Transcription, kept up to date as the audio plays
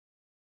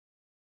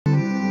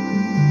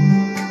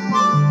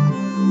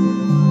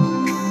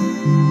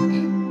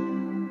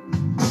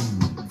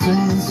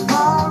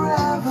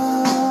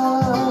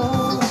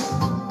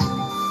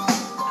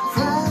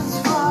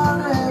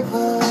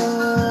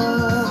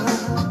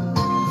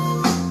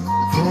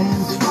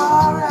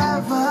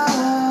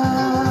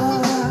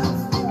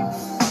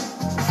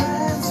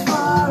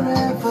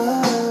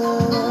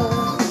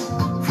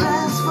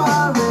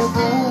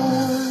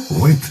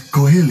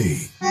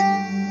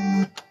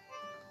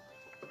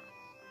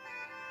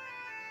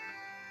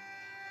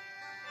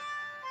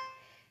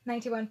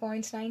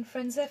91.9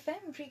 Friends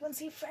FM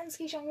frequency friends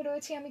কি সঙ্গে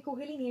রয়েছে আমি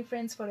কোহেলি নিয়ে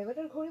ফ্রেন্ডস ফরএভার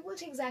আর ঘড়ি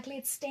বলছে এক্স্যাক্টলি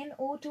ইটস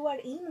 10:02 আর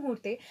এই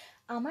মুহূর্তে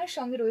আমার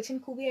সঙ্গে রয়েছেন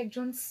খুবই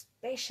একজন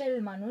স্পেশাল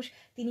মানুষ।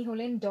 তিনি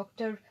হলেন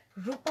doctor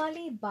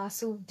Rupali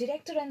Basu,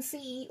 director and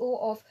CEO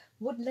of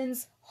Woodlands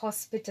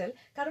hospital.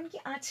 কারণ কি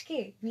আজকে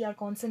we are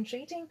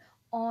concentrating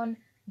on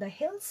the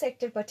health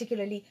sector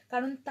particularly,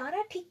 কারণ তারা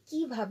ঠিক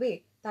কীভাবে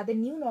তাদের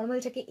নিউ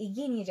নর্মালটাকে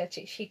এগিয়ে নিয়ে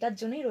যাচ্ছে সেটার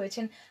জন্যই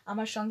রয়েছেন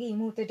আমার সঙ্গে এই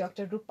মুহূর্তে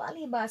doctor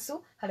Rupali Basu.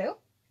 Hello.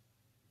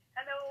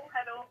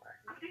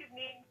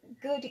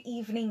 Good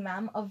evening,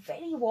 ma'am. A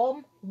very warm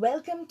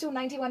welcome to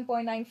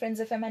 91.9 Friends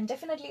FM and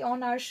definitely on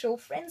our show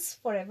Friends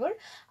Forever.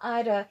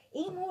 আর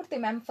এই মুহূর্তে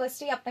ম্যাম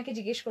ফার্স্টে আপনাকে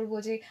জিজ্ঞেস করবো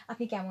যে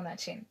আপনি কেমন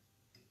আছেন?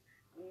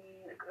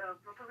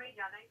 প্রথমেই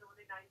জানাই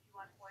তোমাদের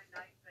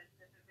 91.9 Friends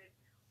FM এর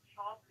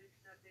সব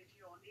লিসনারদেরকে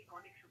অনেক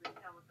অনেক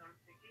শুভেচ্ছা আমার তরফ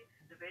থেকে।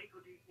 The very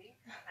good evening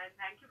and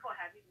thank you for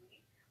having me.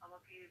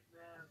 আমাকে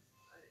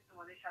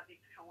তোমাদের সাথে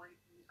একটু সময়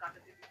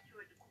কাটাতে দিচ্ছ,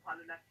 এটা খুব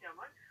ভালো লাগছে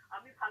আমার।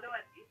 আমি ভালো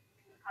আছি,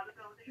 ভালো তো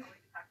আমাদের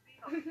সবাইকে থাকতেই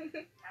হবে।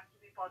 We have to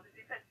be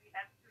positive and we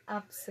have to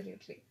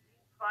Absolutely.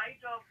 In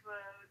spite of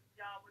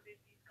যা আমাদের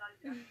দিনকাল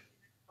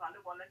ভালো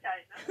বলা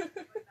যায় না,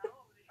 তাও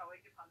আমাদের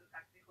সবাইকে ভালো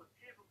থাকতে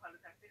হচ্ছে এবং ভালো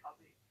থাকতে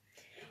হবে,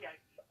 এই আর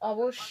কি।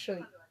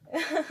 অবশ্যই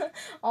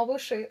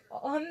অবশ্যই।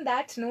 অন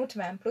দ্যাট নোট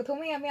ম্যাম,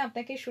 প্রথমেই আমি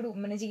আপনাকে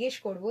জিজ্ঞেস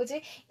করব যে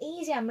এই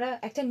যে আমরা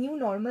একটা নিউ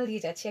নর্মাল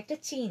দিয়ে যাচ্ছি, একটা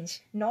চেঞ্জ,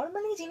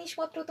 নর্মালি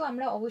জিনিসপত্র তো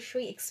আমরা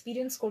অবশ্যই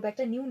এক্সপিরিয়েন্স করবো,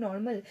 একটা নিউ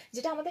নর্মাল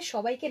যেটা আমাদের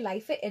সবাইকে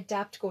লাইফে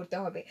অ্যাডাপ্ট করতে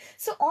হবে।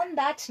 So on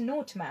that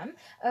note ma'am,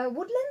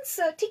 Woodlands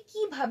ঠিক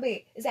কীভাবে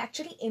is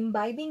actually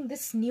ইমবাইবিং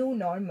this new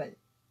normal?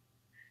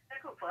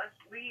 দেখো, first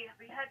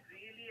we had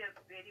really a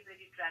very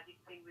very tragic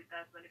thing with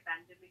us, মানে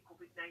প্যান্ডেমিক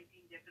কোভিড-19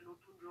 যে একটা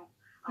নতুন রোগ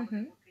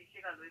আমাদের মধ্যে এসে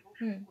গেল, এবং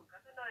শুধু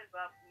কলকাতা নয়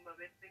বা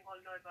ওয়েস্ট বেঙ্গল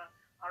নয় বা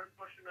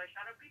ভারতবর্ষ নয়,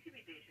 সারা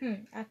পৃথিবীতে এসেছে।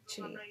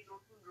 আমরা এই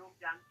নতুন রোগ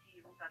জানছি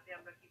এবং তাতে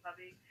আমরা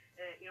কিভাবে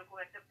এরকম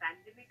একটা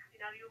প্যান্ডেমিক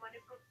সিনারিও, মানে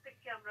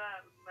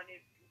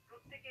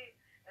প্রত্যেকে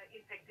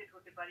ইনফেক্টেড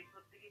হতে পারি,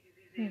 প্রত্যেকে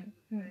ডিজিজে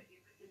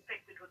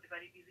ইনফেক্টেড হতে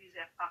পারি, ডিজিজ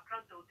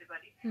আক্রান্ত হতে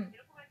পারি,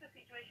 এরকম একটা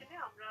সিচুয়েশনে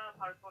আমরা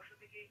ভারতবর্ষ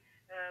থেকে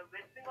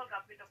West Bengal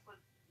government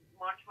of course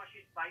March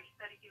মাসের 22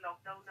 তারিখে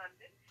লকডাউন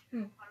আনলেন,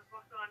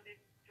 ভারতবর্ষ আনলেন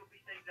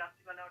 24 তারিখ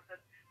রাত্রিবেলা,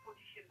 অর্থাৎ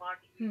 25শে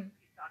মার্চ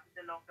started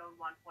the lockdown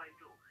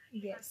 1.0।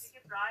 এখান থেকে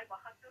প্রায়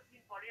 72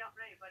 দিন পরে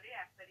আমরা এবারে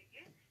 1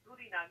 তারিখে,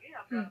 দুদিন আগে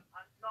আমরা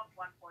আনলক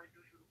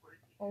 1.0 শুরু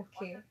করেছি।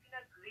 অর্থাৎ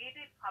কিনা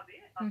গ্রেডেড ভাবে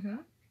আমরা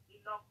এই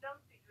লকডাউন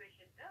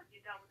সিচুয়েশনটা,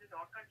 যেটা আমাদের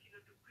দরকার ছিল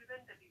to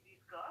prevent the disease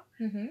curve,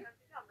 এখান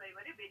থেকে আমরা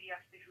এবারে বেরিয়ে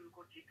আসতে শুরু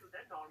করছি টু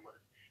দ্য নর্মাল।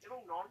 এবং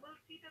নর্মাল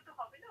সিটা তো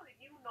হবে না, ওই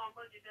নিউ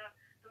নর্মাল যেটা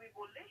তুমি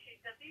বললে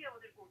সেটাতেই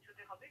আমাদের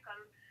পৌঁছতে হবে,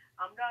 কারণ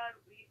আমরা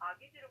ওই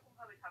আগে যেরকম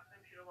ভাবে থাকতাম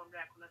সেরকম আমরা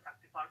এখন আর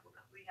থাকতে পারবো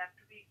না। We have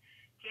to be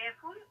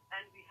careful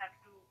and we have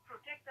to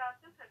protect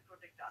ourselves and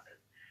protect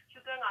others.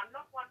 সুতরাং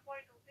আনলক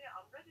 1.0-তে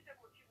আমরা যেটা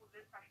করছি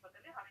উডল্যান্ডস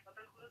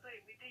হাসপাতালগুলো তো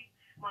এমনিতেই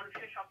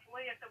মানুষের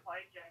সবসময় একটা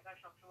ভয়ের জায়গা,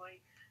 সবসময়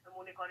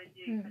মনে করেন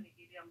যে এখানে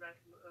গেলে আমরা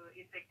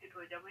ইনফেক্টেড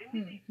হয়ে যাবো,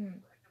 এমনিতেই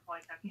একটা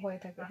ভয়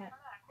থাকে।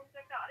 এখন তো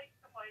একটা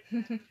আরেকটা ভয়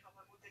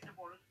সবার মধ্যে একটা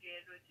বড়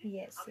স্কেয়ার রয়েছে।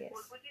 আমি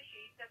বলবো যে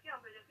সেইটাকে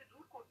আমরা যাতে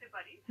দূর করতে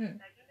পারি,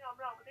 তাই জন্য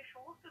আমরা আমাদের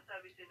সমস্ত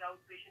services,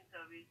 out patient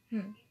service,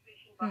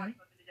 inpatient বা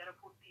হাসপাতালে যারা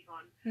ভর্তি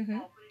হন,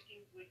 অপারেটিং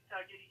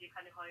সার্জারি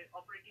যেখানে হয়,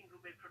 অপারেটিং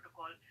রুমের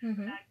প্রোটোকল,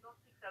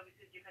 ডায়াগনস্টিক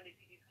সার্ভিসেস যেখানে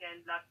CT scan,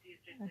 blood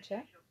test,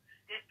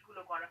 test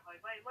গুলো করা হয়,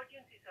 বা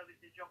এমার্জেন্সি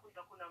সার্ভিসেস যখন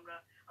তখন আমরা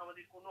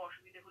আমাদের কোনো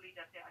অসুবিধা হলেই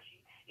যাতে আসি,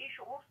 এই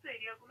সমস্ত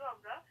এরিয়াগুলো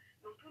আমরা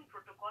নতুন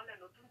প্রোটোকল আর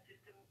নতুন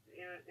সিস্টেম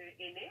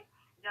এনে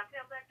যাতে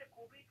আমরা একটা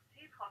কোভিড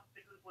সেফ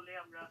হসপিটাল বলে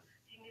আমরা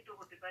চিহ্নিত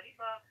হতে পারি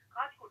বা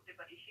কাজ করতে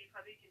পারি,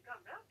 সেইভাবেই কিন্তু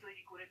আমরা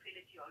তৈরি করে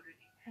ফেলেছি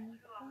অলরেডি।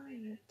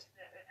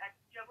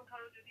 যেমন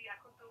ধরো, যদি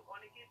এখন তো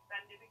অনেকের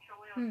প্যান্ডেমিক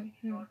সময় অনেক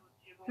জ্বর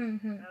হচ্ছে, এবং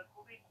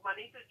কোভিড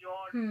মানেই তো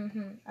জ্বর,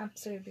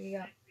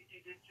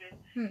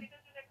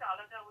 সেটার জন্য একটা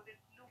আলাদা আমাদের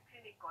ফ্লু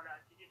ক্লিনিক করা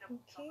আছে, যেটা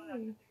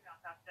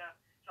ডাক্তার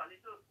চলে।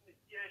 তো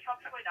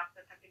সবসময়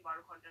ডাক্তার থাকেন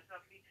 12 ঘন্টা। তো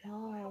আপনি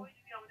সবাই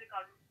যদি আমাদের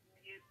কারোর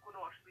কোনো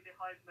অসুবিধা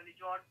হয়, মানে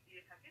জ্বর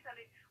দিয়ে থাকে,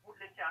 তাহলে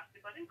উডল্যান্ডসে আসতে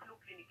পারেন, ফ্লু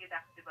ক্লিনিকে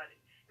দেখাতে পারেন,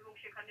 এবং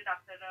সেখানে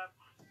ডাক্তাররা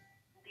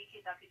দেখে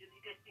তাকে যদি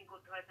টেস্টিং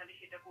করতে হয় তাহলে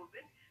সেটা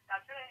করবেন।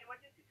 তাছাড়া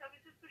এমার্জেন্সি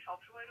সার্ভিসেস তো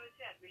সবসময়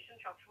রয়েছে, অ্যাডমিশন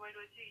সবসময়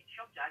রয়েছে। এই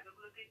সব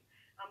জায়গাগুলোতে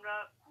আমরা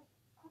খুব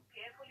খুব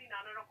কেয়ারফুলি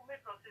নানা রকমের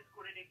প্রসেস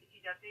করে রেখেছি,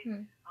 যাতে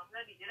আমরা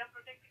নিজেরা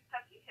প্রোটেক্টেড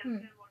থাকি, হেলথ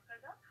কেয়ার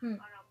ওয়ার্কাররা,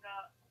 আর আমরা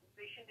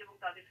পেশেন্ট এবং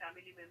তাদের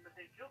ফ্যামিলি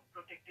মেম্বারদেরকেও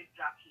প্রোটেক্টেড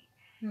রাখি।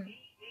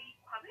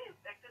 এইভাবে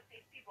একটা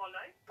সেফটি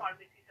বলয়,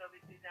 ফার্মেসি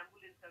সার্ভিসেস,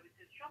 অ্যাম্বুলেন্স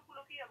সার্ভিসেস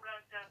সবগুলোকেই আমরা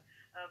একটা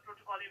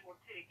প্রোটোকলের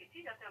মধ্যে রেখেছি,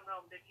 যাতে আমরা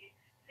আমাদেরকে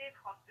সেফ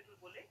হসপিটাল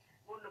বলে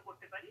গণ্য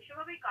করতে পারি।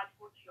 সেভাবেই কাজ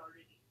করছি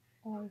অলরেডি।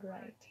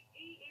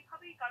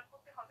 এইভাবেই কাজ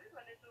করতে হবে।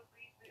 মানে তো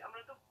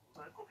আমরা তো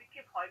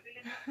কোভিডকে ভয় পেলে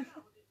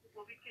আমাদের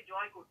কোভিডকে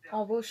জয় করতে হবে।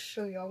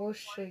 অবশ্যই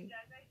অবশ্যই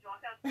জায়গায়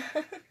জয় আসবে,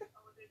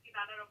 আমাদেরকে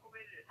নানা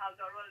রকমের ঢাল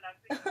তরোয়াল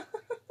লাগবে,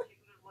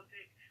 সেগুলোর মধ্যে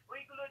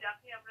ওইগুলো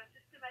যাতে আমরা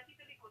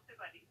সিস্টেম্যাটিক্যালি করতে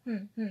পারি,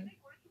 সেটাই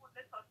করেছি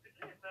উডল্যান্ডস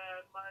হসপিটালে।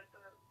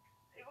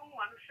 এবং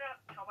মানুষরা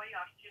সবাই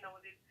আসছেন,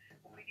 আমাদের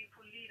ওপিডি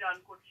ফুললি রান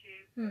করছে,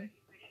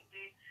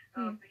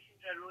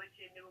 পেশেন্টরা যারা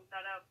রয়েছেন এবং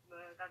তারা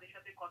তাদের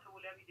সাথে কথা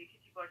বলে আমি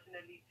দেখেছি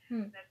পার্সোনালি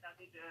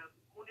তাদের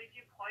মনের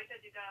যে ভয়টা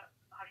যেটা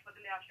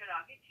হাসপাতালে আসার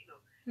আগে ছিল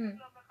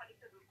সেগুলো আমরা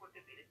খানিকটা দূর করতে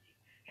পেরেছি।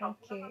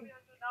 সম্পূর্ণভাবে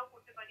হয়তো নাও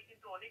করতে পারি,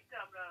 কিন্তু অনেকটা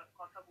আমরা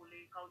কথা বলে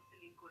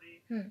কাউন্সেলিং করে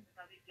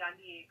তাদের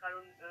জানিয়ে,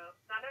 কারণ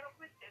নানা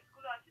রকমের স্টেপস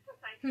গুলো আছে তো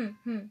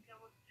সাইন্টিফিক,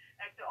 যেমন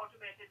একটা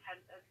অটোমেটেড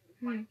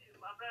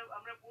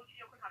আমরা বলছি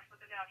যখন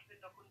হাসপাতালে আসবেন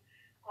তখন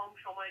কম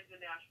সময়ের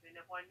জন্য আসবেন,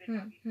 অ্যাপয়েন্টমেন্ট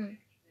আগে করে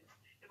আসবেন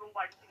এবং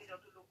বাড়ি থেকে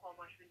যত লোক কম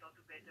আসবেন তত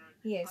বেটার।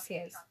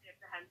 সাথে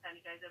একটা হ্যান্ড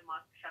স্যানিটাইজার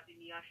মাস্ক সাথে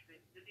নিয়ে আসবেন,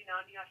 যদি না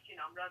নিয়ে আসছেন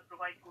আমরা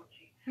প্রোভাইড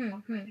করছি।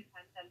 অটোমেটিক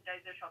হ্যান্ড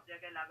স্যানিটাইজার সব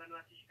জায়গায় লাগানো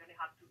আছে, সেখানে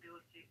হাত ধুতে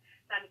হচ্ছে,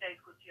 স্যানিটাইজ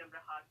করছি আমরা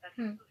হাত, তার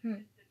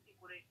সাথে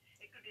করে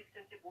একটু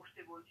ডিস্টেন্সে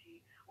বসতে বলছি।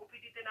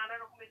 ওপিডিতে নানা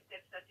রকমের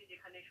স্টেপস আছে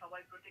যেখানে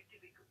সবাই প্রোটেক্টিভ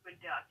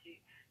ইকুইপমেন্টে আছে,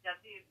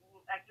 যাতে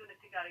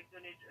একজনের থেকে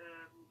আরেকজনের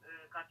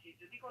কাছে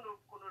যদি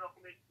কোনো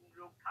রকমের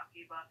রোগ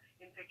থাকে বা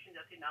ইনফেকশন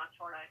যাতে না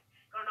ছড়ায়।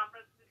 কারণ আমরা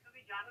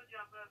তুমি জানো যে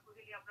আমরা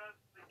কোহেলি আমরা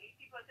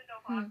 80%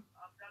 অফ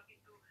আমরা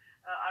কিন্তু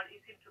আর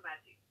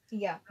এসিম্পটোম্যাটিক।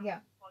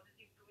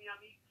 পজিটিভ তুমি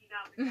আমি কিনা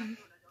আমি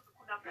জানিও না,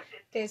 যতক্ষণ আমরা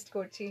টেস্ট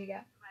করছি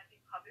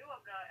সিম্পটোম্যাটিক ভাবেও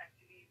আমরা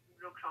অ্যাকচুয়ালি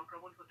রোগ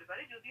সংক্রমণ হতে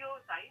পারে। যদিও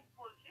সায়েন্স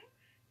বলছে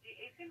যে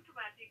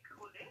এসিম্পটোম্যাটিক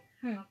হলে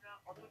আমরা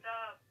অতটা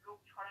রোগ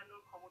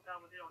ছড়ানোর ক্ষমতা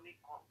আমাদের অনেক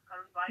কম,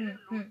 কারণ ভাইরাল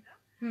লোডটা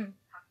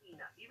থাকেই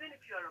না even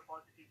if you R a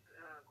positive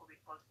Covid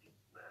positive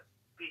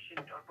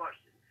patient or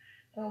person.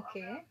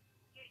 ওকে,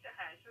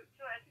 হ্যাঁ,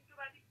 সো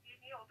অ্যাসিম্পটোম্যাটিক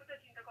নিয়ে অতটা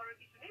চিন্তা করার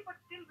কিছু নেই, but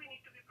still we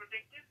need to B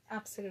protective.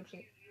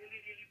 Absolutely.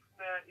 Really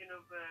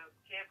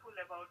careful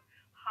about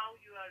how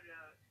you are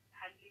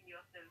handling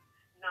yourself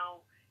now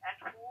at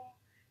home,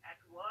 at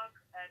work,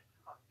 at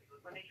hospital.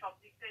 মানে সব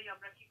দিকটাই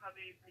আমরা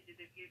কিভাবে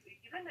নিজেদেরকে,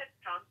 ইভেন এট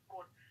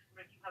ট্রান্সপোর্ট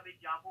আমরা কিভাবে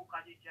যাবো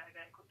কাজের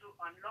জায়গায়। এখন তো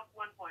আনলক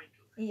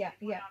 1.2,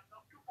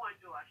 আনলক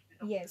 2.0 আসছে,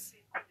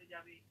 তখন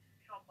যাবে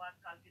সব বাস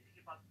কালকে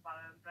থেকে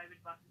প্রাইভেট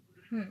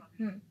বাসগুলো শুরু হবে।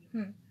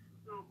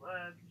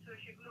 তো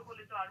সেগুলো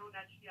হলে তো আরো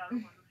ন্যাচারালি আরো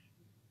মানুষ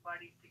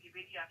বাড়ির থেকে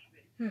বেরিয়ে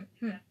আসবেন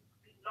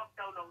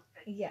লকডাউন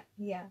অবস্থায়।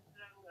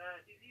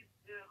 ডিজিজ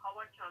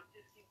হওয়ার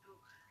চান্সেস কিন্তু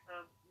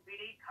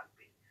বেড়েই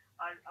থাকবে।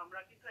 আর আমরা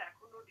কিন্তু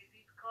এখনো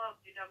ডিজিজ কার্ভ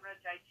যেটা আমরা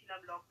চাইছিলাম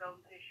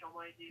লকডাউনের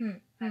সময় যে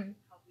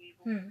হবে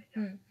এবং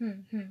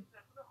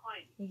এখনো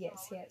হয়নি,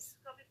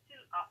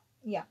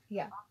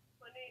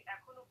 মানে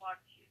এখনো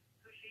বাড়ছে।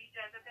 তো সেই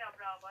জায়গাতে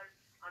আমরা আবার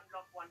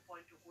আনলক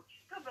 1.2 করছি,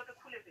 তো আমরা তো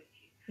খুলে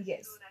ফেলছি।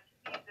 So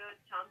naturally the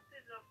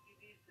chances of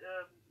disease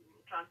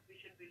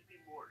transmission will be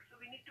more, so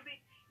we need to be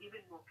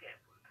even more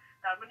careful.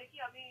 তার মানে কি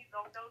আমি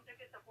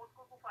লকডাউনটাকে সাপোর্ট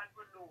করবো?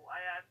 No,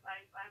 I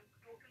am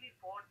totally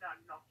for the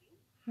unlocking,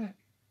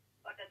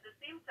 but at the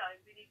same time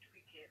we need to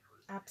be careful.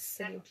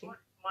 Absolutely. That's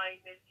what my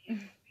message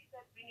would be,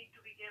 that we need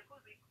to be careful.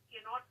 We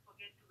cannot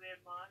forget to wear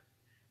masks.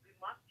 We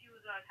must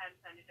use our hand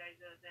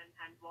sanitizers and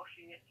hand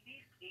washing at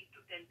least 8 to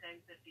 10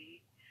 times a day.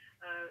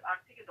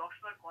 8 থেকে 10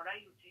 বার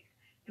করাই উচিত।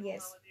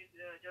 আমাদের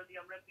যদি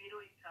আমরা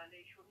বেরোই তাহলে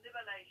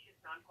সন্ধ্যেবেলায় এসে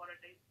স্নান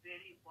করাটা ইজ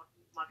ভেরি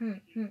ইম্পর্টেন্ট। মাথা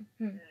থেকে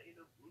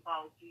পা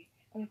অবধি,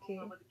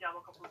 আমাদের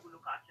জামা কাপড় গুলো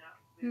কাচা,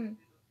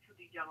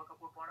 সুতির জামা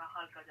কাপড় পরা,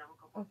 হালকা জামা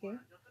কাপড় পরা,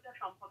 যতটা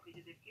সম্ভব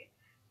নিজেদেরকে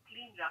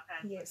ক্লিন রাখা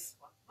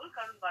পসিবল।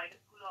 কারণ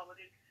ভাইরাস গুলো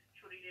আমাদের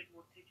শরীরের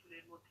মধ্যে,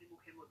 চুলের মধ্যে,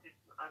 মুখের মধ্যে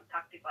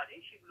থাকতে পারে,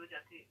 সেগুলো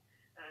যাতে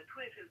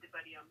ধুয়ে ফেলতে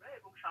পারি আমরা,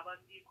 এবং সাবান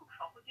দিয়ে খুব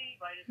সহজেই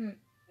ভাইরাস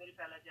মেরে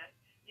ফেলা যায়।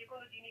 যে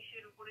কোনো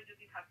জিনিসের উপরে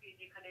যদি থাকে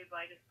যেখানে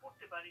ভাইরাস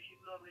পড়তে পারে,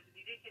 সেগুলো আমরা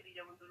যদি রেখে দিই,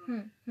 যেমন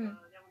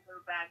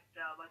ধরো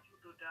ব্যাগটা বা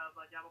জুতোটা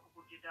বা জামা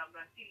কাপড় যেটা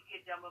আমরা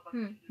সিল্কের জামা বা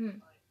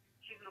হয়,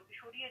 সেগুলোকে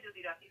সরিয়ে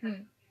যদি রাখি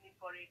তাহলে 2-3 দিন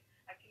পরে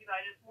অ্যাকচুয়ালি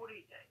ভাইরাস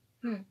মরেই যায়।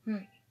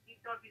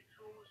 Need not be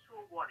so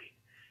worried.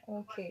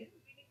 Okay.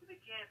 We need to be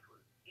careful.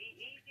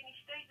 এই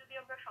জিনিসটাই যদি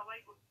আমরা সবাই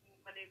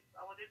মানে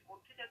আমাদের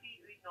মধ্যে যদি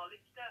ওই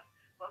নলেজটা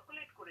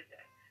পারকোলেট করে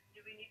যায় যে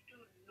we need to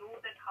know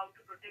that how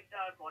to protect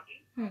our body,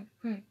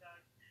 protect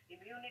our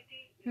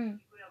immunity,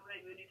 কি করে আমরা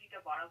ইমিউনিটিটা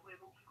বাড়াবো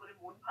এবং কি করে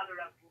মন ভালো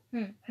রাখবো,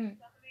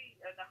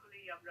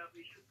 তাহলেই আমরা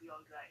we should be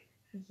all right.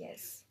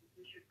 Yes.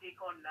 We should take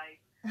on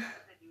life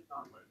as a new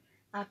normal.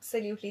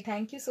 Absolutely.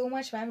 Thank you so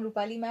much, ma'am.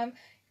 Rupali ma'am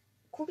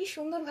খুবই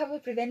সুন্দরভাবে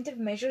প্রিভেন্টিভ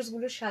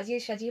মেজার্সগুলো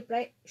সাজিয়ে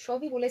প্রায়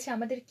সবই বলেছে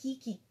আমাদের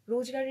কি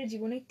রোজগারের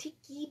জীবনে ঠিক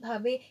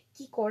কিভাবে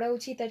কি করা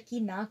উচিত আর কি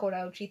না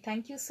করা উচিত।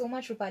 Thank you so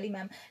much Rupali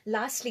ma'am.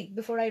 Lastly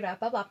before I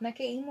wrap up,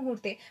 আপনাকে এই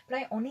মুহূর্তে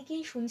প্রায়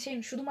অনেকেই শুনছেন,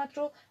 শুধুমাত্র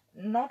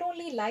not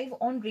only live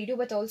on radio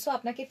but also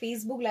আপনাকে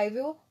ফেসবুক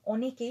লাইভেও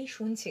অনেকেই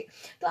শুনছে।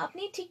 তো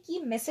আপনি ঠিক কি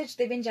মেসেজ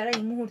দেবেন যারা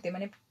এই মুহূর্তে,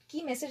 মানে কি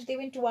মেসেজ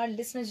দেবেন টু আওয়ার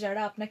লিসনার্স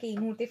যারা আপনাকে এই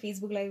মুহূর্তে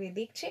ফেসবুক লাইভে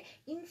দেখছে,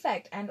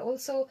 ইনফ্যাক্ট অ্যান্ড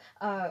অলসো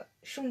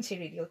শুনছে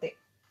রেডিওতে?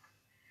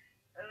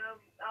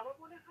 আমার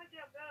মনে হয় যে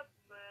আমরা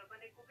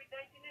মানে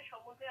কোভিড-19 এর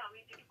সম্বন্ধে আমি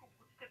যেটুকু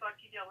বুঝতে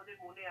পারছি যে আমাদের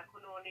মনে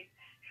এখনো অনেক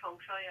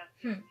সংশয়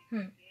আছে,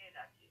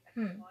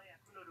 ভয়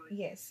এখনো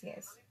রয়েছে।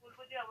 আমি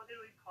বলবো যে আমাদের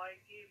ওই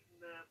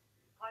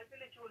ভয়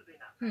পেলে চলবে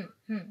না।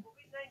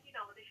 কোভিড-19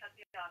 আমাদের সাথে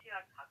আছে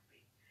আর থাকবে,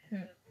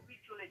 কোভিড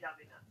চলে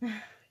যাবে না।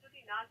 যদি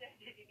না যায়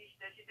যে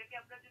জিনিসটা, সেটাকে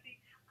আমরা যদি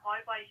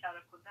ভয় পাই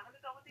সারাক্ষণ, তাহলে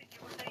তো আমাদের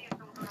জীবনটাই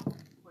একটা অন্যরকম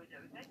হয়ে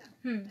যাবে, তাই না?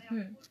 তাই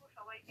আমি বলবো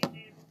সবাইকে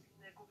যে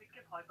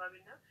কোভিডকে ভয় ভয়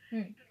পাবেন না।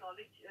 একটু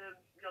নলেজ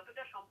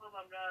যতটা সম্ভব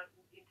আমরা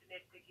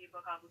ইন্টারনেট থেকে বা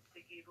কাগজ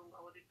থেকে, এবং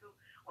আমাদের তো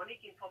অনেক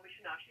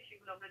ইনফরমেশন আসে,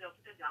 সেগুলো আমরা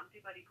যতটা জানতে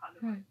পারি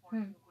ভালোভাবে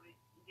পড়াশোনা করে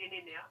জেনে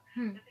নেওয়া,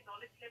 যাতে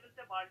নলেজ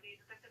লেভেলটা বাড়লে,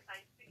 এটা তো একটা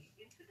সায়েন্টিফিক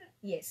ইনসিডেন্ট।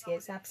 ইয়েস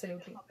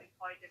অ্যাবসলিউটলি,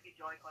 ভয়টাকে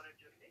জয় করার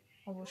জন্য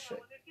অবশ্যই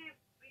আমাদেরকে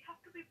we have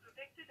to B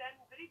protected and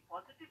very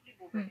positively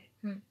move in.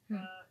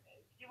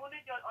 জীবনে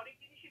অনেক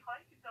জিনিসই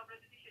হয়, কিন্তু আমরা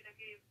যদি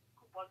সেটাকে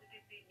খুব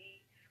পজিটিভলি নিই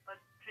বা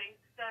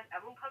স্ট্রেংথটা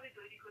এমন ভাবে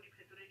তৈরি করি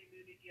ভেতরের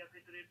ইমিউনিটি আর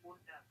ভেতরের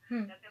মনটা,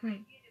 যাতে আমরা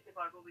এগিয়ে যেতে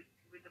পারবো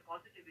with the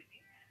positivity,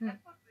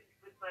 that's what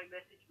with my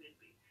message will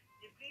be,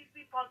 যে please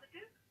be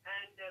positive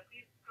and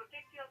please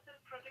protect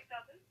yourself, protect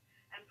others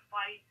and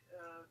fight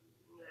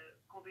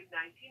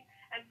COVID-19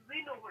 and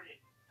win over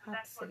it.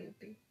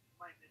 Absolutely.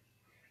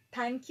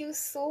 Thank you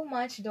so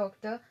much,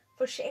 Doctor,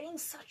 for sharing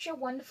such a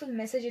wonderful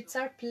message. It's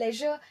our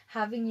pleasure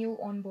having you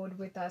on board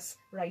with us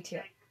right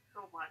here. Thank you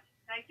so much.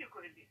 Thank you,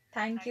 Corinne.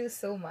 Thank you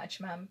so much,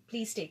 ma'am.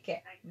 Please take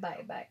care.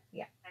 Bye.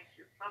 Yeah. Thank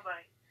you.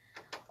 Bye-bye.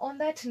 On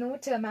that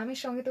note, ম্যামের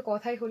সঙ্গে তো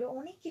কথাই হলো,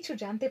 অনেক কিছু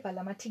জানতে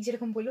পারলাম, আর ঠিক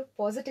যেরকম বললো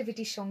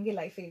পজিটিভিটির সঙ্গে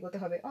লাইফে এগোতে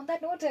হবে।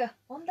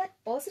 On that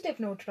positive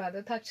note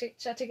rather, থাকছে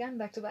chat again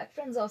back to back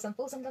Friends Awesome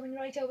Foursome coming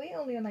right away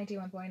only on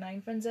 91.9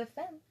 Friends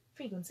FM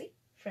frequency.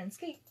 Friends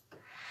keep.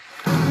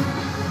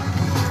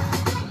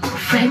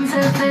 Friends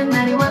FM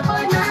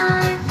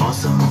 91.9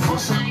 Awesome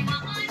Foursome.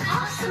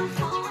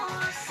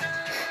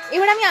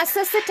 এবার আমি আস্তে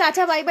আস্তে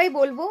টাটা বাই বাই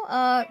বলবো।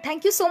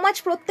 থ্যাংক ইউ সো মাচ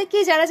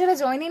প্রত্যেককেই যারা যারা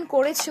in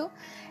করেছো।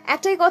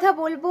 একটাই কথা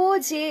বলবো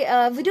যে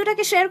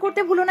ভিডিওটাকে শেয়ার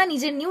করতে ভুলো না,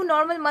 নিজের নিউ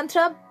নর্মাল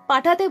মন্ত্রা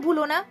পাঠাতে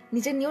ভুলো না।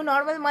 নিজের নিউ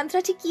নর্মাল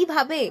মন্ত্রাটি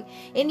কিভাবে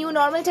এই নিউ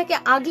নর্মালটাকে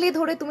আগলে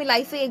ধরে তুমি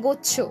লাইফে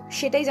এগোচ্ছ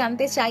সেটাই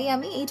জানতে চাই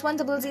আমি।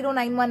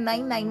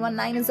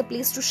 8100919919 is the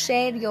place to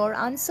share your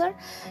answer.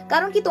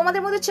 কারণ কি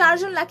তোমাদের মধ্যে 4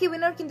 জন লাকি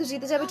উইনার কিন্তু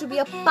জিতে যাবে two be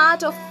a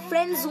part of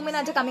friends women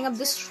আড্ডা coming up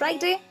this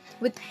Friday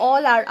with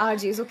all our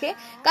RJs, okay?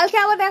 কালকে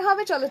আবার দেখা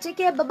হবে, চলো take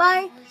care, bye bye,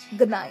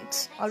 good night,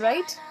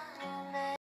 alright.